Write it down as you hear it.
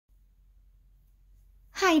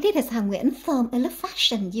Hi, this is Hà Nguyễn from Elite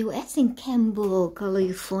Fashion US in Campbell,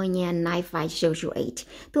 California 9508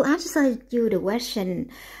 to answer you the question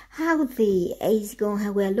how the age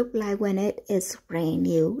gown will look like when it is brand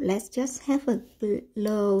new. Let's just have a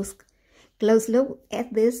close look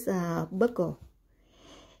at this buckle.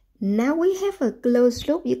 Now we have a close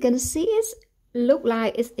look. You can see it look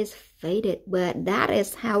like it's faded, but that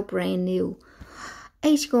is how brand new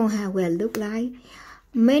age gown will look like.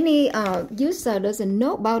 Many user doesn't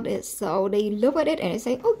know about it, so they look at it and they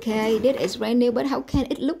say, okay, this is brand new, but how can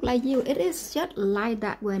it look like you? It is just like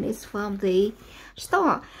that when it's from the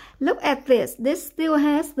store. Look at this. This still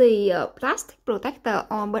has the plastic protector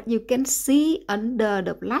on, but you can see under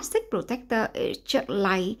the plastic protector it's just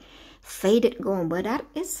like faded gold. But that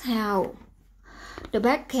is how the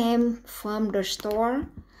bag came from the store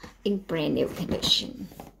in brand new condition.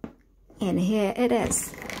 And here it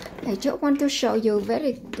is. I just want to show you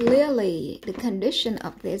very clearly the condition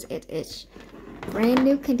of this. It is brand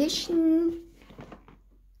new condition,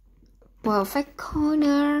 perfect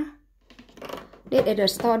corner. This is the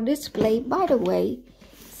store display, by the way.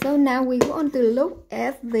 So now we want to look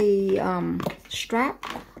at the strap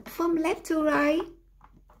from left to right.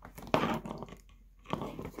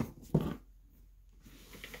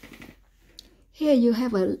 Here you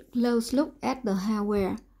have a close look at the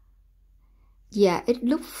hardware. Yeah, it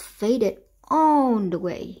looks faded all the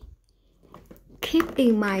way. Keep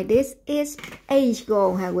in mind, this is age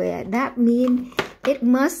gold hardware. That means it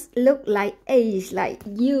must look like age, like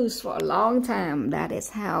used for a long time. That is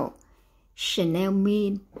how Cha.nel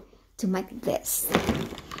mean to make this.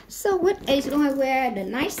 So with age gold hardware, the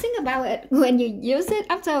nice thing about it, when you use it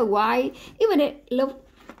after a while, even it look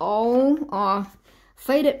old or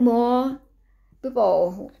faded more,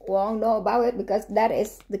 people won't know about it because that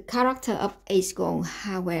is the character of age gold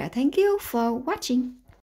hardware. Thank you for watching.